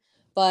me,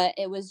 but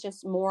it was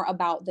just more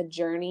about the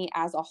journey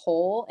as a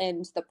whole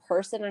and the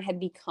person I had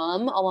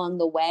become along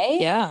the way.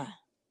 Yeah.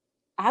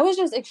 I was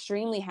just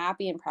extremely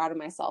happy and proud of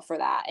myself for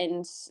that.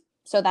 And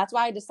so that's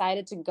why I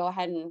decided to go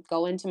ahead and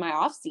go into my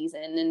off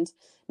season and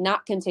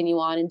not continue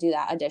on and do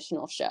that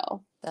additional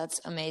show. That's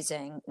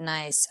amazing.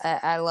 Nice.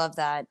 I love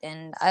that.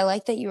 And I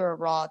like that you were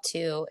raw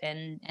too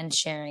and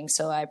sharing.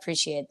 So I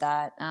appreciate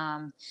that.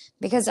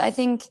 Because I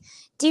think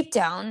deep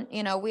down,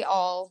 we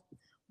all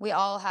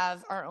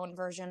have our own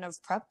version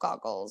of prep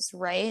goggles,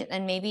 right?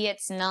 And maybe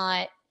it's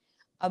not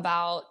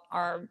about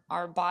our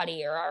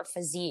body or our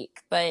physique,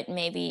 but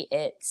maybe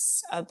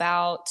it's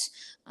about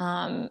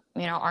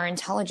our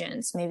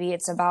intelligence. Maybe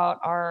it's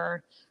about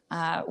our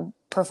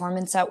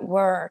performance at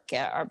work,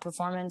 our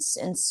performance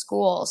in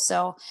school.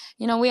 So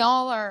we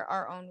all are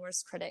our own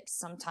worst critics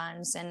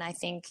sometimes, and I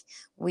think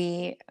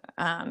we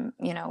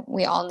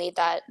we all need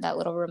that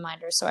little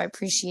reminder. So I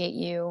appreciate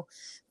you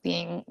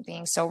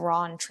being so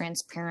raw and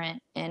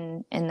transparent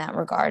in that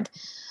regard.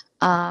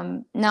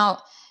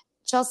 Now,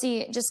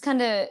 Chelsea, just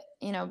kind of,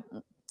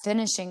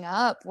 finishing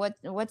up,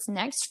 what's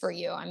next for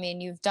you? I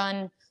mean, you've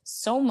done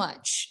so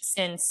much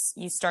since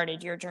you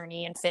started your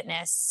journey in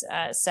fitness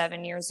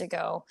 7 years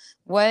ago.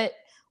 What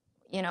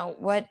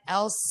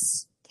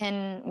else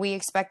can we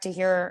expect to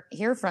hear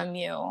from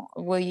you?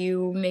 Will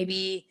you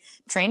maybe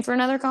train for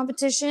another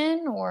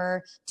competition,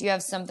 or do you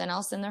have something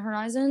else in the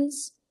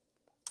horizons?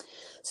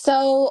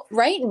 So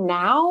right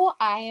now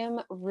I am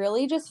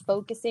really just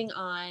focusing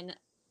on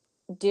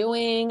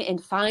doing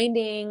and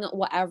finding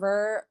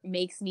whatever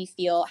makes me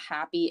feel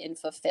happy and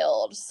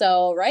fulfilled.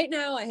 So right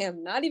now I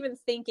am not even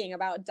thinking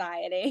about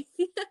dieting.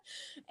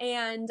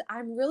 And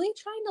I'm really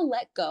trying to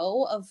let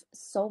go of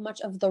so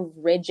much of the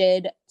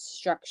rigid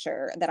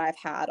structure that I've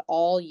had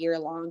all year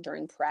long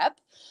during prep.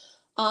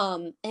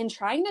 And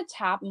trying to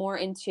tap more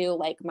into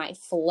like my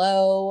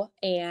flow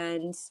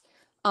and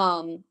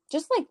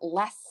just like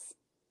less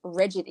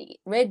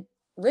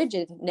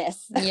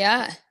rigidness.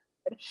 Yeah.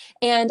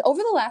 And over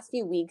the last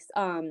few weeks,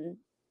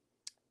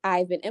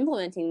 I've been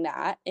implementing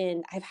that,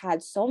 and I've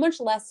had so much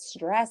less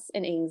stress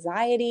and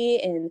anxiety,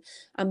 and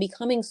I'm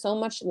becoming so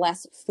much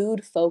less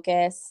food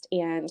focused,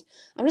 and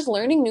I'm just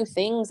learning new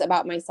things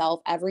about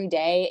myself every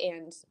day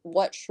and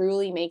what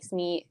truly makes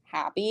me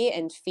happy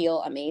and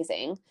feel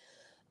amazing.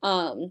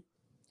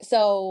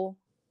 So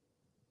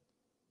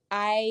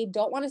I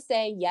don't want to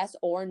say yes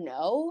or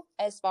no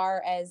as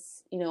far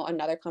as,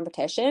 another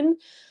competition.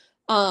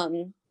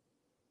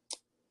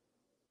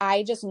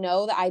 I just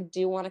know that I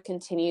do want to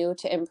continue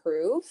to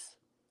improve.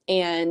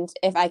 And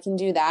if I can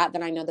do that,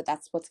 then I know that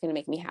that's what's going to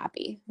make me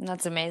happy.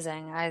 That's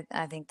amazing.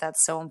 I think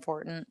that's so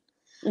important.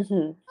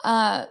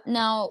 Mm-hmm.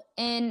 Now,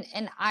 in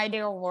an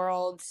ideal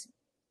world,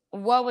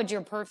 what would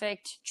your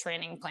perfect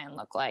training plan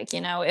look like?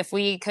 If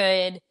we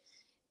could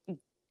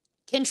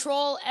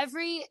control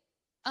every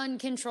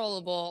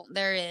uncontrollable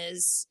there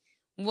is,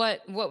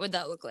 what would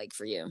that look like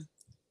for you?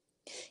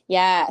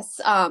 Yes.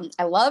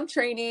 I love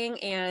training,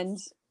 and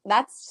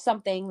that's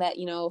something that,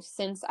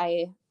 since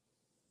I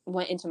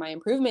went into my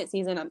improvement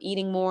season, I'm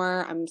eating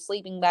more, I'm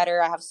sleeping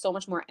better, I have so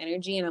much more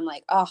energy, and I'm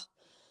like, oh,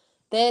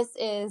 this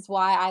is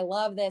why I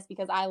love this,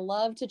 because I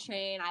love to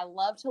train, I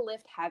love to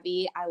lift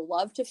heavy, I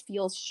love to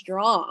feel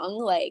strong.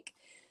 Like,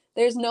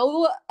 there's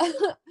no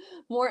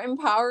more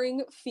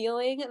empowering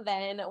feeling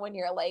than when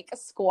you're like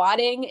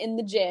squatting in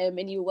the gym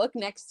and you look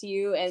next to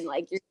you and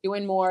like you're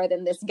doing more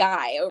than this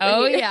guy over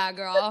Oh here. yeah,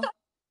 girl.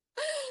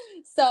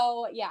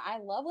 So yeah, I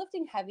love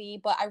lifting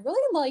heavy, but I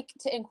really like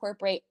to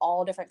incorporate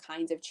all different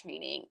kinds of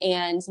training.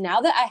 And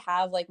now that I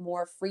have like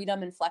more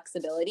freedom and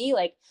flexibility,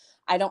 like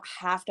I don't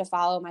have to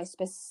follow my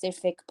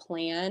specific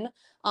plan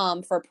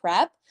for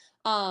prep.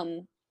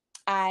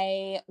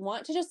 I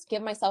want to just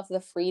give myself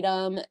the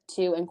freedom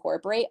to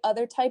incorporate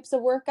other types of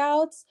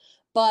workouts.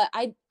 But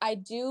I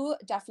do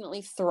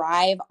definitely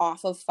thrive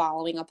off of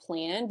following a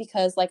plan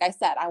because, like I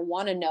said, I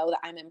want to know that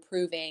I'm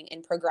improving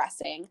and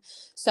progressing.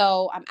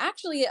 So I'm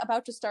actually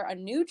about to start a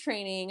new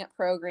training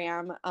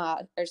program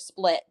or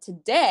split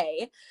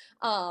today.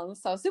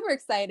 So super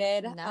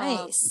excited.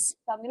 Nice.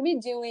 So I'm going to be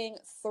doing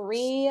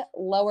 3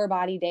 lower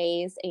body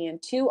days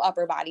and 2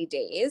 upper body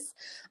days.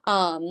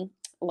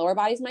 Lower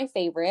body is my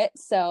favorite,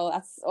 so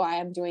that's why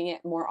I'm doing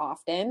it more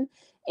often.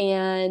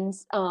 And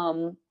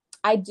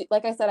I do,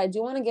 like I said, I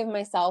do want to give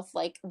myself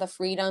like the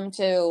freedom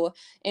to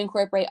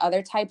incorporate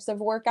other types of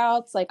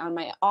workouts, like on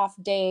my off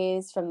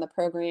days from the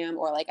program,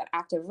 or like an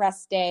active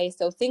rest day.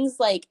 So things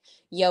like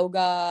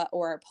yoga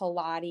or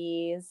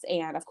Pilates,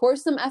 and of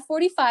course some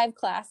F45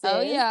 classes.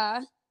 Oh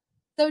yeah.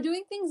 So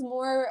doing things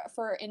more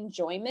for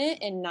enjoyment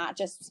and not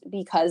just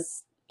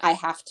because I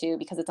have to,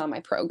 because it's on my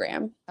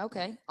program.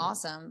 Okay,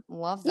 awesome.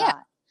 Love Yeah.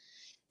 that.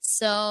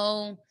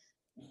 So,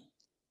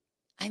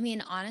 I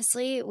mean,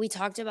 honestly, we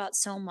talked about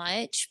so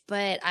much,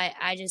 but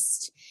I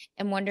just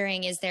am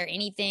wondering, is there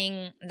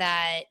anything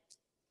that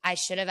I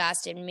should have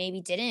asked and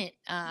maybe didn't,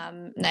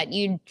 that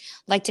you'd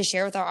like to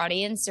share with our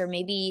audience, or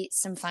maybe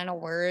some final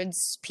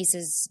words,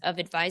 pieces of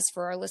advice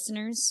for our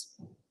listeners?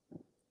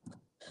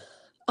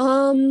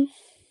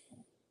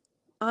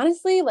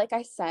 Honestly, like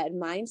I said,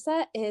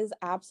 mindset is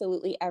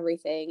absolutely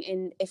everything.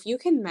 And if you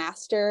can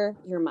master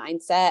your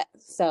mindset,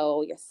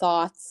 so your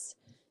thoughts,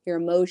 your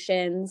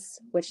emotions,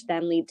 which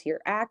then lead to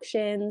your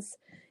actions,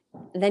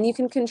 then you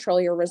can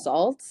control your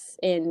results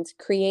and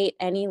create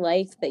any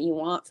life that you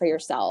want for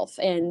yourself.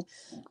 And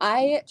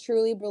I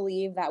truly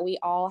believe that we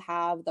all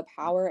have the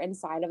power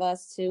inside of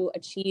us to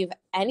achieve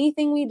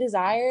anything we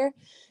desire.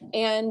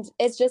 And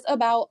it's just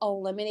about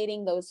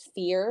eliminating those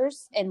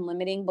fears and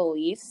limiting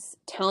beliefs,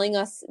 telling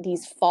us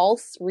these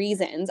false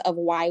reasons of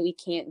why we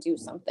can't do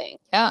something.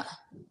 Yeah.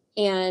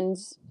 And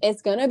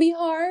it's going to be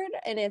hard,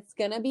 and it's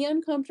going to be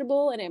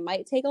uncomfortable, and it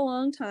might take a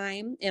long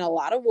time and a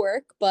lot of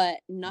work, but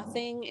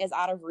nothing is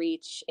out of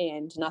reach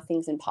and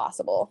nothing's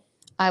impossible.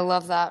 I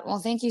love that. Well,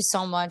 thank you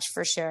so much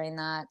for sharing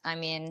that. I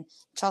mean,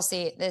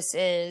 Chelsea, this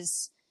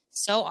is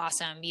so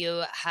awesome.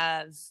 You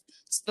have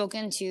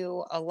spoken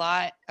to a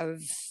lot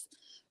of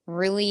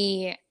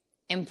really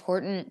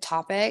important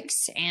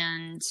topics,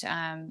 and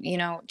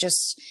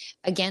just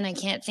again, I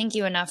can't thank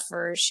you enough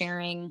for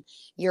sharing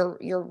your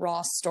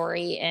raw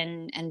story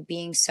and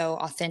being so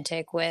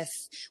authentic with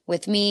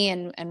me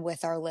and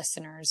with our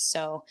listeners.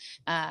 So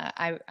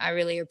I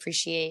really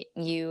appreciate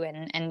you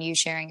and you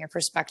sharing your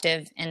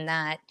perspective in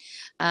that.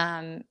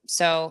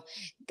 So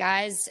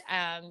guys,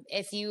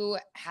 if you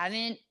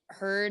haven't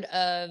heard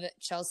of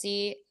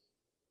Chelsea,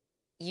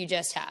 you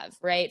just have,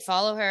 right?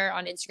 Follow her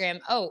on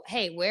Instagram. Oh,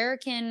 hey, where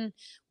can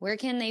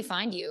they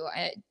find you?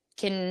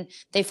 Can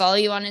they follow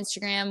you on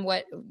Instagram?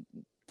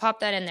 Pop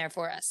that in there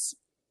for us.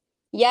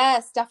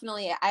 Yes,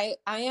 definitely. I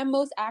am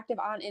most active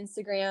on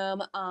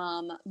Instagram.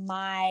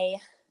 My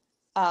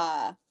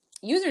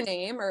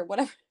username, or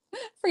whatever, I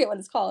forget what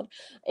it's called,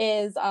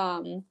 is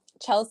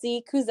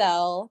Chelsea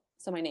Kuzel,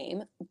 so my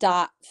name,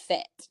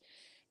 .fit.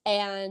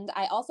 And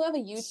I also have a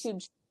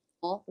YouTube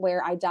channel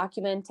where I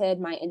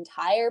documented my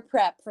entire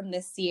prep from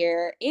this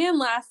year and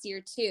last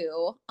year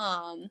too.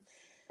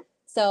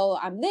 So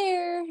I'm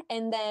there.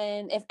 And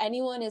then if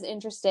anyone is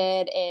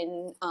interested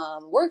in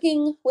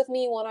working with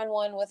me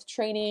one-on-one with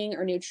training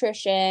or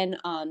nutrition,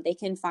 they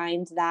can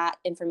find that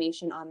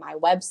information on my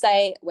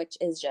website, which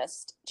is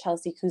just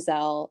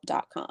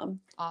chelseakuzel.com.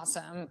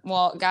 Awesome.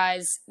 Well,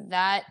 guys,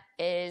 that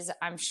is,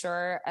 I'm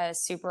sure, a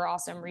super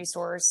awesome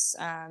resource.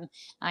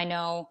 I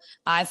know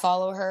I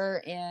follow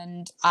her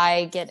and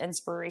I get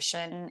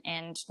inspiration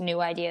and new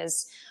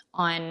ideas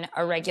on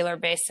a regular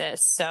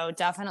basis. So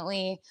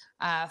definitely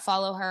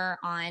follow her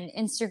on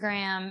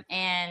Instagram,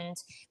 and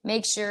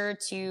make sure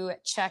to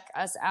check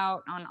us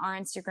out on our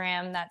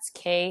Instagram. That's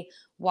KYRES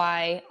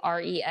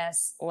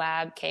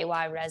Lab,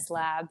 KY Res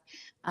Lab.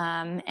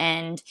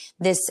 And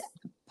this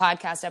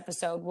podcast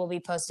episode will be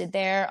posted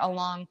there,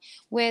 along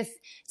with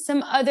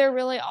some other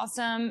really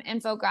awesome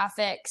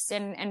infographics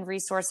and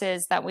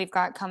resources that we've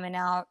got coming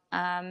out.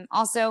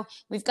 Also,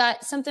 we've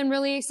got something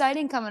really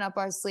exciting coming up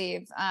our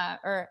sleeve,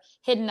 or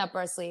hidden up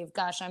our sleeve.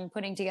 Gosh, I'm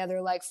putting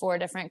together like 4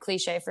 different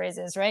cliche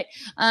phrases, right?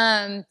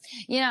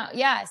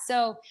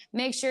 So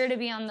make sure to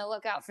be on the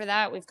lookout for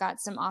that. We've got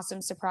some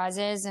awesome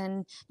surprises.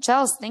 And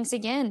Chels, thanks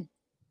again.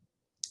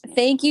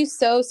 Thank you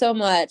so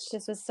much.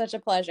 This was such a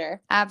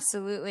pleasure.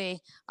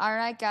 Absolutely. All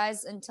right,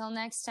 guys, until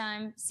next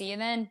time, see you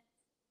then.